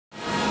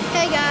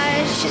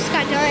just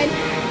got done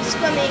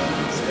swimming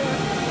and stuff.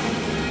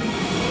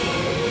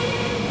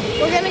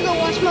 We're gonna go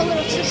watch my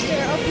little sister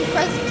open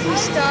presents and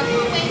stuff.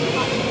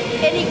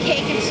 Eating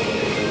cake and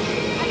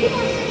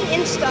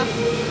stuff.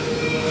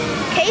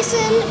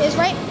 Kason is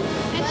right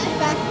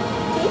back.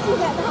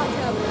 Kason's at the hot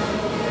tub.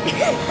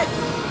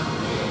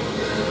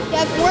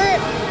 Yep,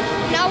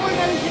 now we're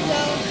going to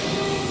go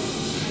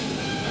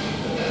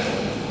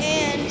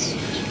and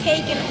eat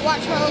cake and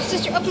watch my little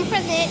sister open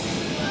presents.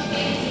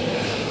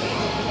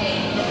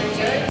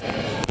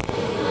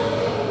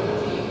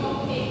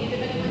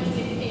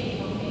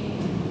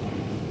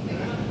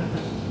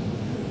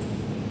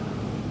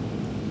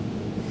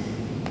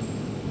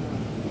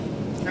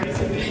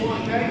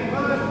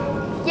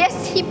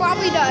 Yes, he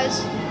probably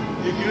does.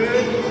 You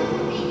good?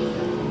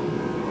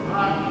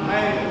 Alright,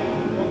 hey,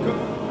 well,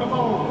 come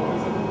on.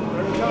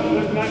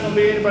 There's not going to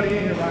be anybody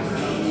in here right now.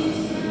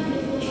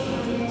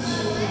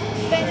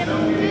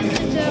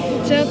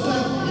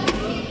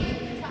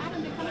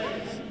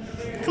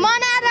 Come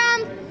on, Adam.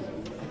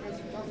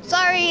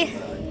 Sorry.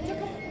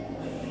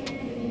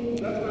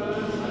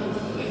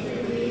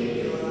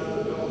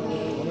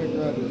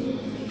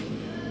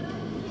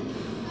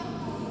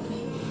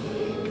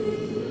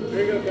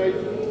 Here you go, Kate.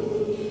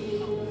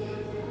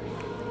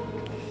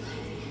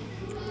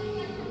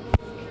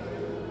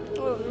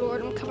 Oh Lord,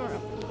 I'm coming up.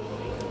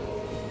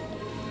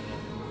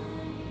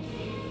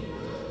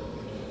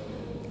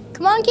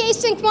 Come on,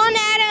 Kason. Come on,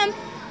 Adam.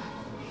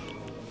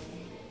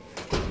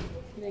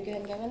 Can they go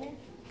ahead and go in there?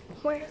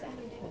 Where's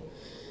Adam?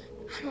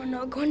 I don't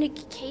know. Going to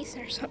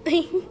Kason or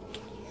something.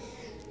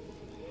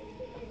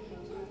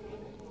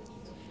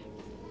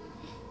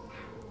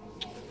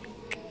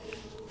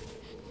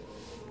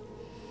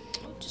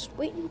 Just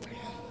waiting for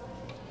him.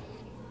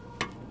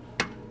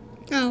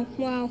 Oh,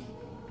 wow.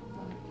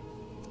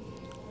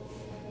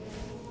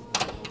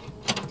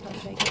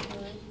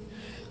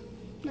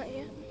 Not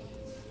yet.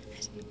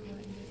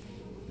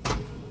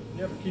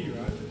 You have a key,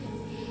 right?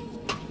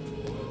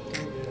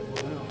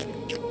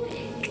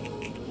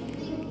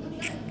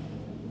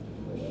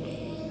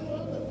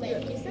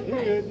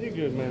 You're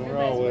good, man. We're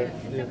all wet.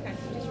 Yeah.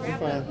 We're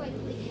fine.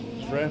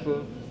 Just wrap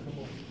up.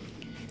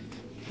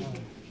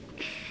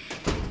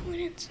 What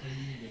inside?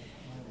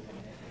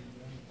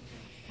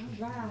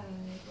 Right.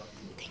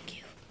 Thank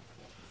you.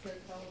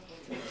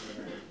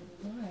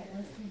 Alright,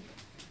 let's see.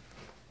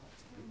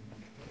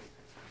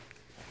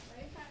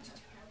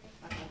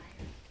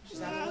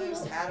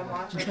 Adam,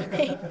 watch her.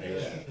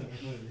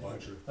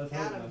 Watch her.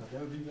 Adam. I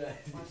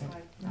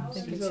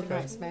think she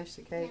might smash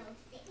the cake.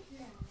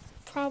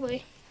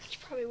 Probably. She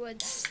probably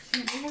would.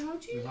 You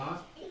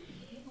hot?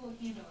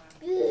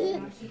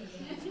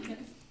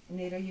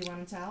 Nita, you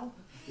want a towel?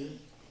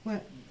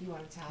 What? You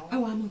want a towel?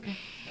 Oh, I'm okay.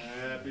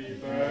 Happy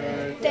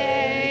birthday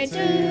Day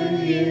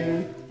to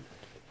you.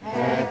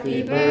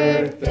 Happy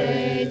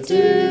birthday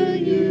to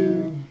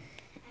you.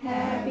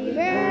 Happy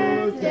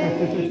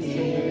birthday,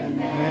 dear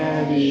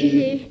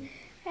Maddie.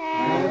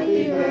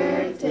 Happy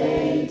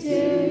birthday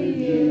to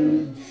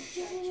you.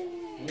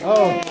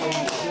 Oh.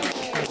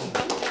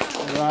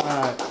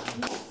 Right.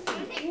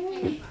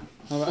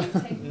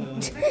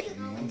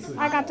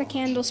 I got the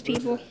candles,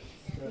 people.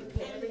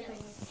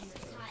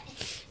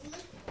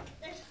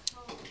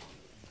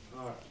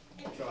 Alright.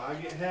 So I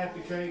get half the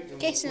cake and we'll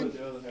Jason. put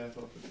the other half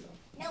up at the top.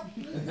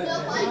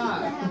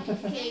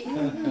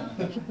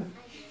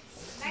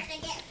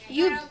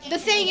 The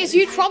thing is,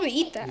 you'd probably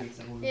eat that.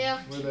 Yeah.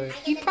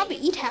 You'd probably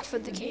eat half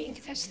of the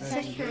cake. That's the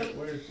thing.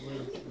 Where's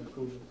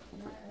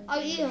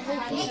I'll eat a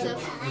whole pizza.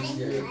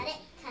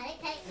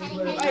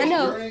 I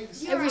know.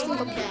 Every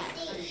single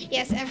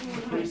yes,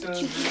 everyone wants to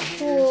eat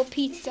full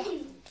pizza.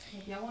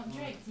 Y'all want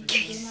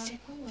drinks?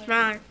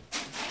 Right.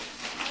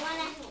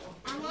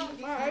 I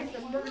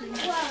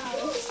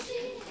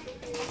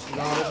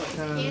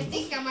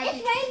think I might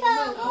be.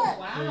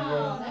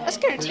 That's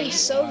gonna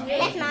taste so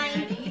good. That's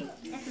mine.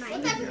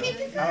 What type of cake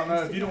is I don't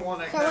know if you don't want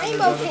that It's a kind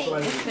rainbow of other cake.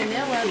 flavor.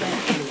 Vanilla, but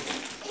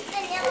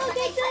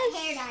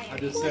I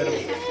just set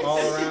them all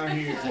around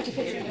here.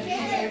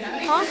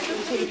 Huh?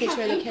 take a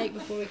picture of the cake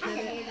before we cut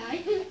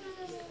it.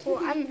 Well,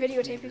 I'm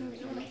videotaping.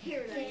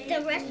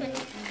 the rest of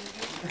it?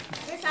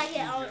 This I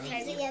get all the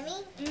time. Is it yummy?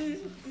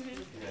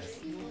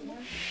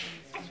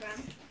 That's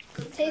wrong.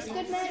 Tastes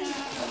good, Maddie?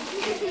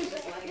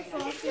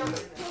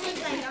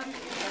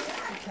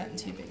 Cutting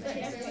too big.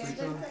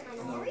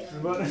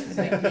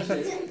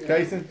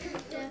 Kason?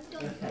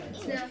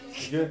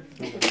 Good?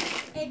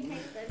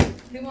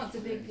 Who wants a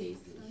big piece?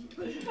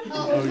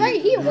 Oh, it's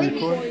right here waiting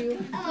for you.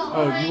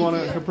 Oh, you want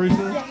a Capri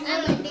Sun?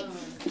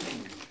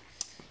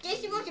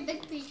 Jason wants a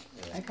big piece.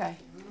 Okay.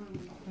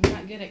 I'm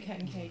not good at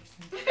cutting cakes.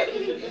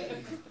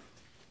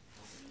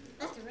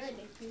 That's a really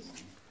big piece.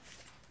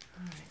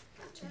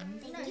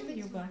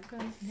 You're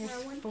welcome. Here's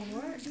 4.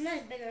 No, it's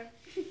bigger.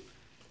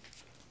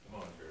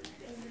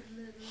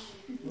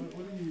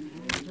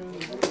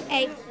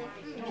 Hey. I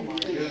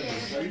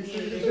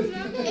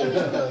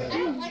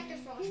don't like the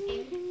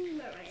frosting.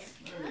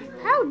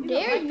 How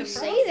dare you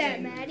say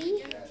that,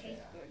 Maddie?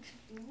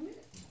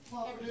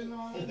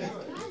 It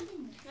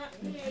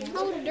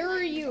How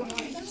dare you?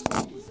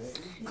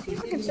 See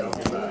if I can sit I'm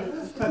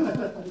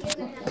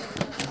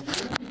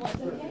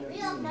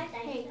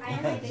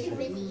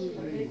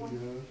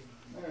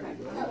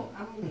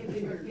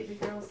gonna get the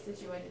girls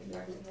situated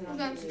there. I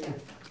got you.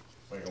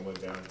 Like I went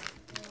down.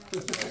 Where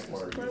I get some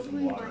water and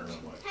I'm like,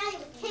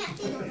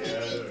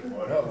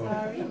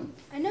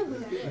 I know who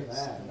that is.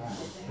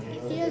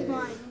 He does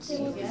lines.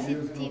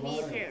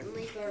 TV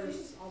apparently.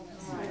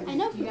 I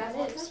know who that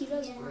is. He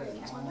does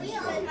lines.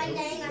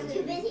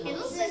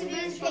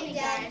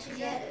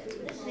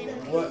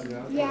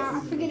 Yeah, I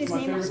forget his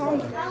name. I saw him.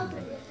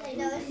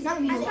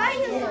 Not me. He's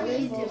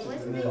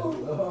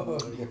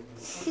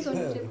on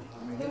YouTube.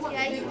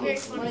 Yeah, he's very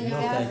funny.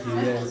 Thank you.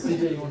 Yeah,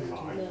 CJ, you want?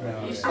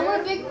 I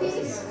want a big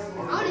piece. I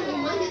want to eat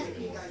my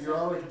piece. You're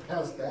already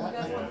past that?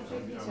 Get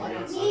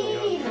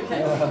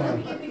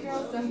the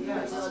girls some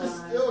first.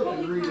 Still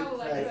can read it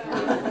back I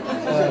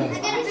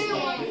got a bigger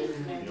one.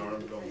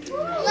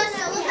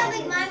 Look how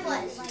big mine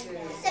was.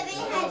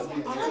 Sabine had,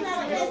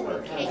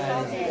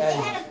 they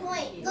had a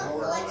point. Look,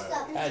 collect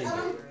stuff.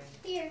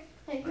 Here.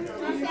 I'm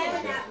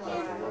grabbing that one.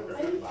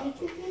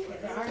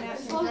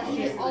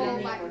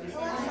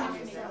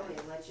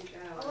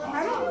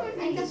 I don't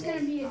think that's going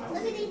to be Look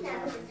at these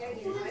napkins.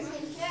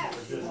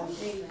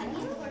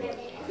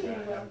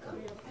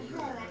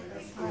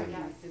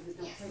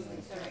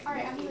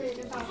 Alright, I'm going to do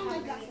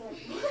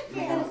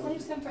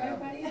save some for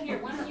everybody. Here,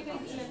 why don't you guys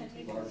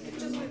eat it?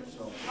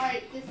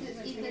 Alright, this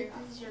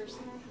is yours.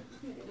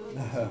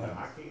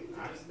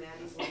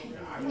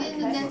 And then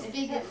the next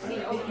big one.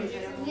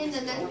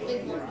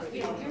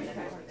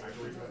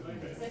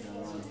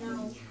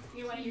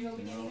 You want to go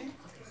beginning?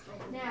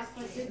 Now,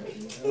 let's do it.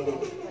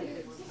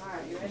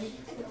 Alright, you ready?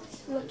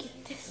 Look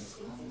at this.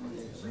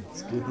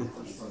 It's good.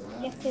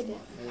 Yes, it is.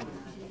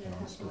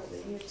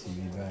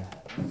 TV back.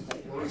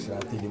 So I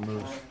think it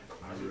moves.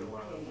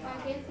 I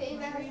can't say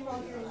that how you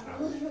want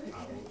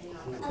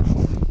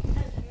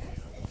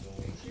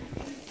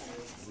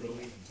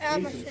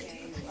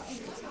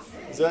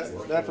is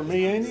that for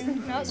me and you?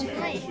 No, it's for me.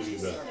 I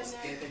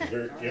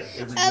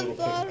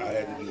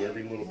had to do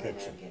every little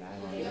picture.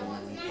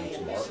 And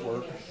some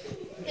artwork.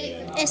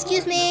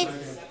 Excuse me.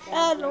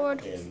 Oh,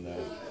 Lord. And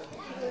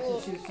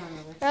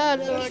Oh,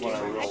 Lord.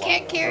 I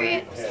can't carry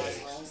it.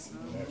 that's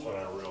when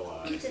I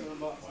realized.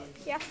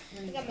 Yeah.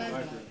 I got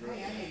mine.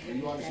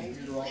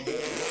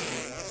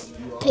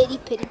 Pity.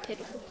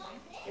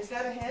 Is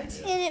that a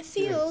hint? And it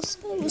feels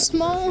so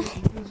small.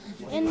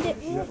 And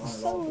it looks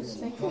so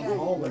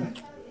small.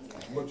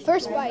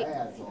 First bite.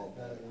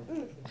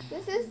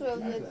 This is real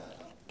good.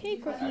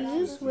 Cake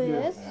reviews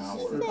with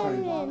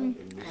cinnamon.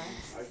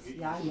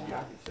 Yeah.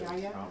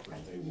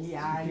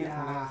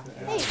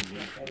 Hey,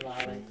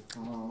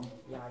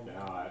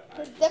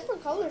 the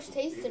different colors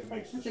taste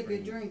different. It's a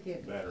good drink.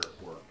 It's Better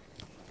at work.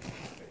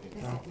 a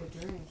good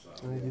drink.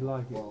 How do you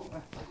like it?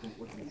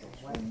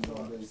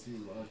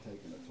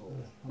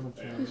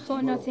 You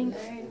saw nothing. You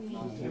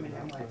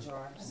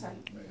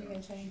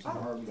can change.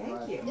 Oh,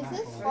 thank you. Is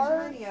this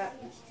hard?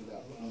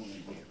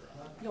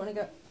 You want to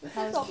go? This is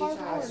a hard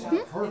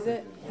one. Is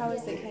it? How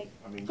is the cake?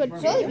 Good,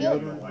 really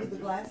good. With the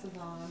glasses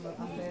on, but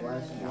I'm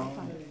better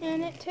than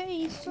And it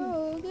tastes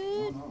so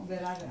good.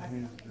 But I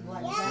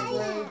like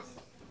that.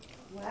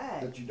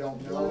 What? That you don't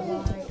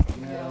know.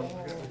 No,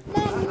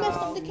 you messed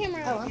up the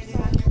camera. Oh, I'm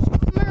sorry.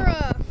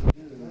 Camera.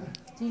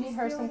 Do you need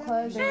her some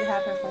clothes, or you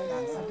have her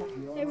clothes?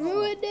 They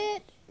ruined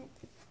it.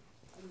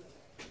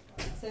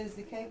 So does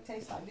the cake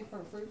taste like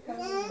different fruit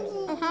colors?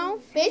 Uh-huh.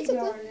 Basically.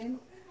 Garden?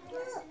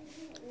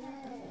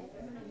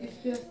 You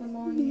spill some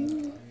on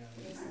you?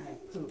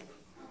 Poop.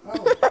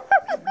 Oh.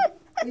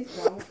 Please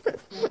don't.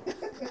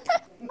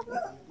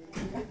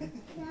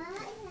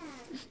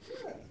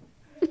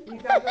 You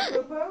got the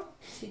poo-poo?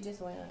 She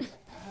just went.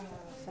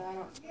 So I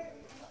don't.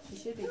 She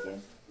should be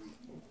good.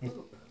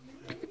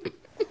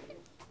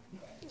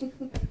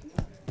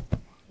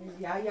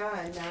 Yeah,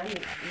 and Nani.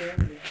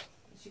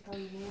 She call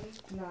you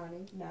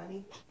Nani?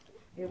 Nani.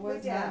 It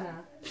was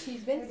Nana.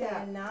 She's been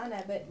saying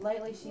Nana, but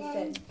lately she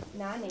said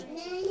Nani.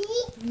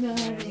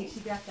 Nani.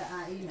 She got the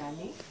IE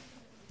Nani.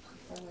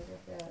 Oh, look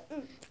at that.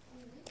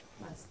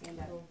 My stand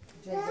up.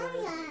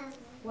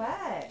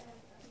 What?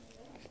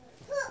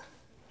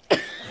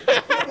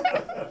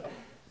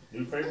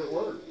 New favorite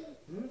word.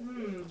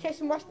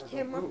 Jason, watch the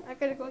camera. I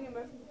gotta go get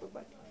my food.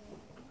 Bye.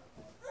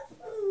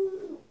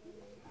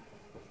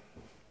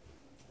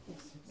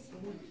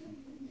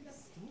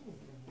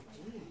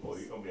 Boy,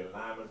 you're gonna be a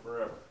lineman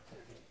forever.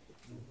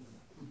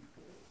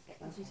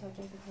 Don't you tell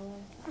Jacob hello?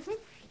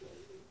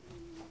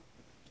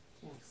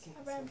 I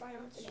ran by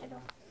him today.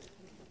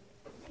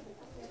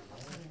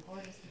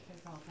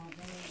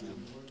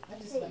 I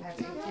just would have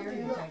to carry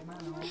and take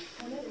mine off.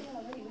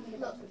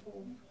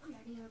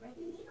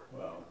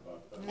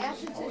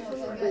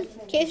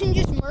 Jason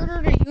just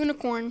murdered a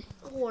unicorn.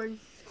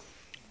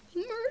 He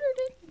murdered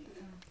it.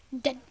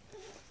 Dead.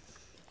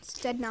 It's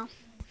dead now.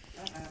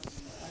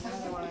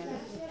 Another one.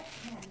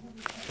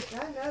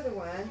 Got another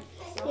one.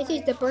 This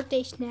is the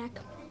birthday snack.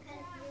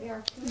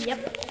 Here.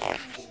 Yep.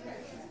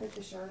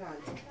 Put the shirt on.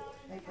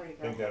 Hey, pretty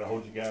girl. Think that'll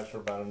hold you guys for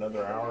about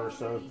another hour or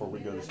so before we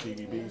go to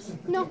Stevie B's?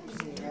 No.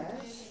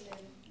 Yes.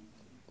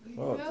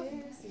 Well,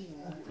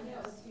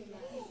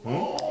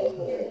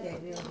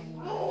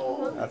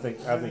 I think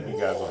you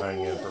guys will hang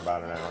in for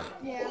about an hour.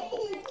 Yeah.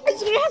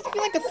 It's gonna have to be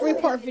like a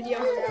 3-part video.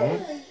 I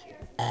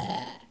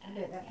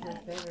bet that feels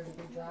better to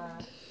be dry.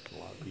 A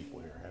lot of people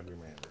here. Have your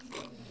manners.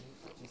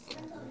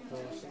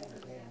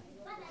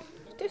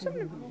 There's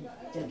something.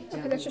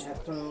 Okay, that's just-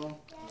 that pool.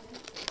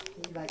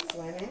 You like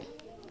swimming? Are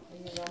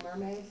you a little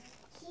mermaid?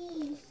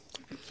 Cheese.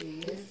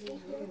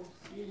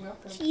 You're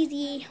welcome.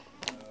 Cheesy.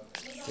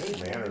 Good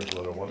manners,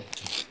 little one.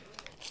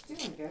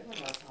 Doing good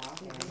with our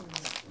coffee.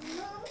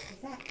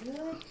 Is that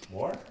good?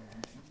 What?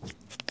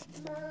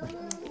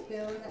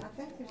 Spilling it. I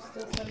think there's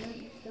still some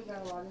in. Still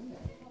got a lot in there.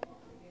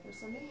 There's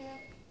some in there.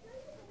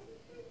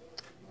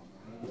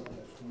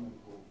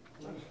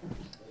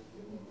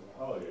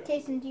 Oh yeah.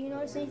 Jason, do you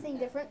notice anything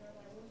different?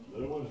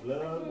 Little ones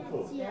love the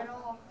pool.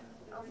 Seattle,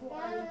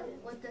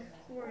 with the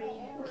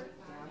rain.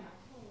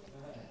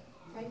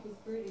 Cake is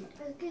pretty.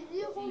 Can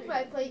you hold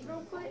my plate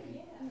real quick?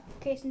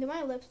 Jason, do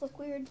my lips look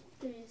weird?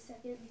 Give me a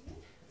second.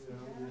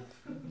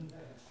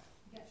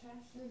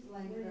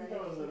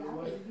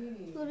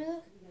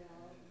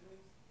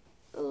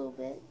 A little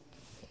bit.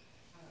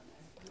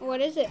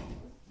 What is it?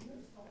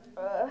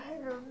 I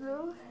don't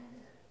know.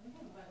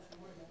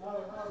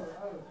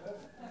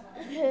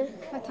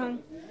 My tongue.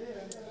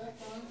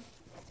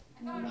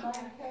 Want my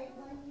plate?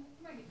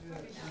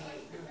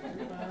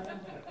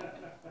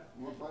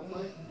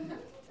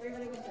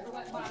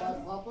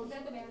 Five papas?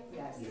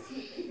 Yes.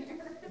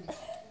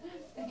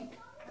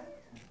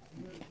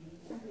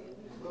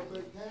 Little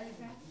bit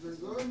cake, they're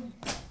good?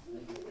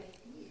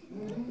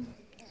 Mm-hmm.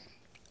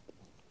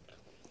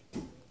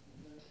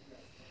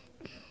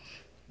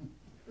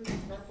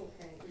 Purple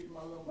cake. Eat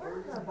my little Where are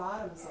burger. her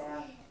bottoms at?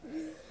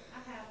 I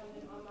have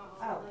them on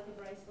my arm, like a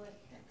bracelet.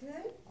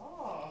 Good.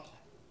 Oh.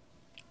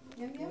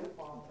 Yum yum.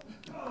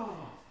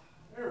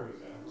 There we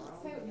go.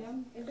 So,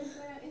 is this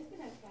it's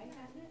been okay,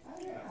 hasn't it? Oh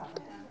yeah.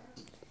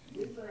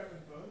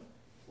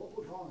 What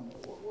was on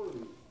it? What were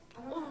these? I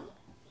don't know.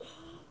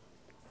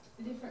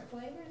 The different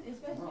flavors, it's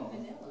supposed to be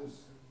vanilla. This,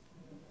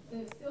 The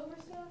silver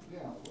stuff, yeah,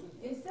 what is it?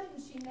 it's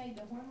something she made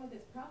the horn with,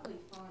 it's probably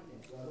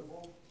fondant.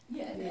 Edible?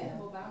 Yeah, it's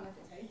edible, but I don't know if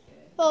it tastes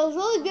good. Oh, it's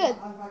really good.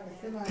 I was like a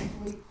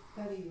semi-sweet,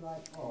 cutty,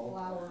 like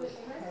flour But the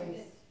rest of taste.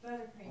 it's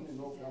buttercream. I didn't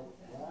know if that was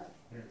black.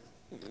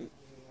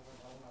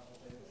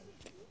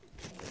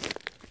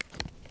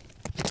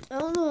 I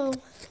don't know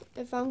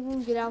if I'm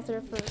gonna get out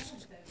there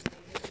first.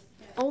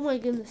 Oh my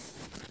goodness.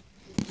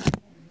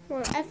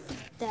 Well, I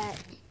flipped that.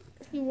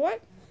 You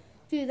what?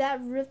 Dude, that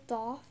ripped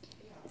off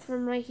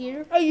from right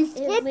here. Oh, you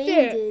flipped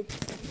it!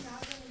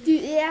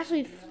 Dude, it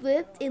actually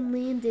flipped and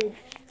landed.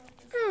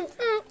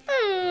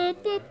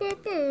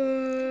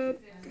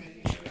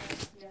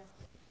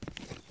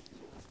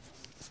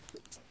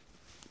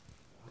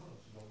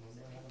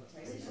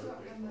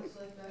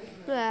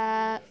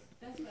 That.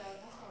 That's what I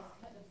was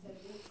cutting them so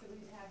big, so we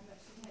didn't have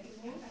much to take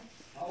away.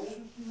 How old is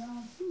she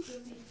now?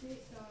 She'll be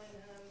 6 on,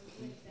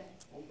 Wednesday,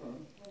 Okay.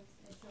 and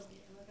she'll be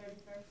on the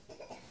 31st.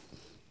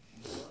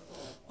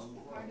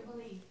 Hard to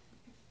believe.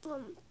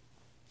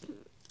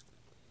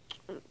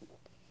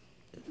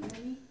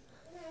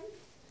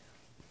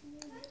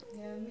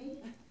 Yummy.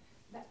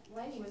 That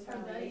lady was her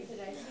buddy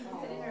today. She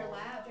was sitting in her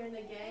lap during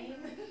the game.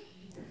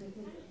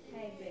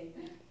 Hey,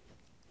 baby.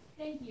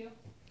 Thank you.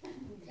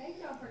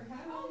 Thank y'all for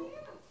coming. Oh,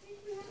 yeah.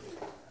 Thanks for having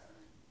us.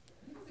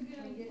 It was a good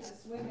idea. Get to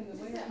swim in the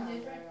Just winter something time.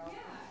 different.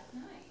 Yeah, it's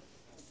nice.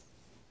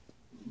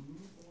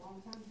 It's a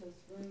long time to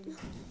swim.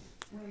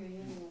 Swimming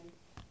anyway.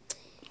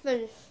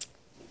 Finished.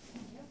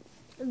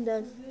 I'm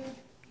done.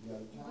 You got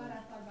a Glad time?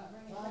 I thought about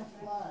bringing Time's that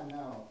back. flying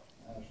now,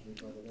 Ashley,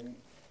 but it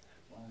ain't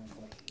flying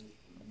like it is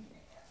for me.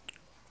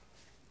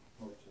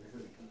 Folks are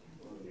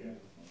here.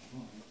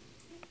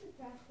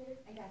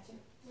 I got you.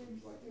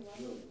 Seems like it's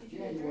good.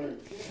 January. It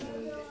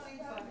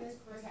seems like it's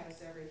Christmas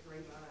every 3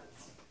 months.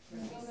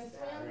 Christmas,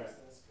 Christmas.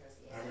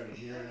 I got a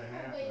year and a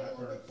half and I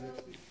turned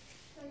 60.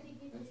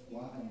 It's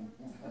flying.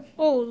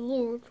 Oh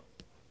Lord.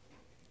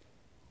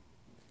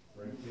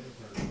 Frank Kim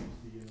turned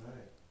 60 in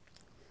May.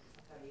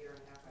 A year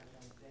and a half, I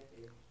turned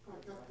 50. I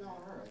kept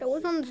telling her, It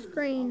was on the 60 years,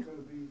 screen. I'm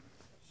gonna be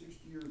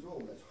 60 years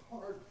old. That's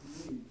hard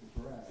for me to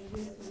grasp. It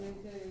is for me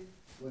too.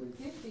 But it's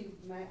 50,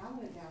 man, I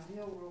went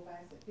downhill real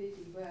fast at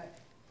 50, but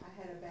I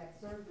had a back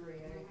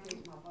surgery and it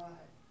kicked my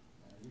butt.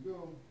 there you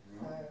go.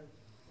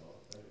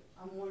 So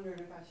I'm wondering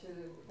if I should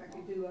have, if I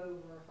could do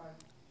over, if I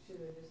should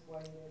have just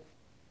waited.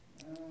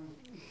 Uh, That's why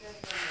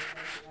they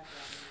take it up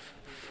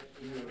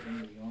you know, when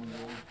you're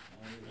younger,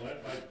 Well,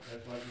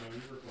 that's like my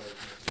knee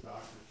replacement. The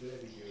doctor said,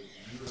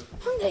 he goes,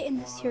 I'm gonna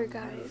end this here,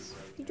 guys.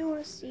 If you do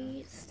want to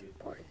see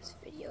the part of this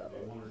video,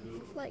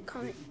 like,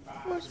 comment,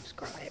 or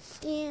subscribe.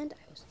 And I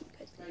will see you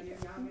guys later.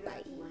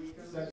 Bye.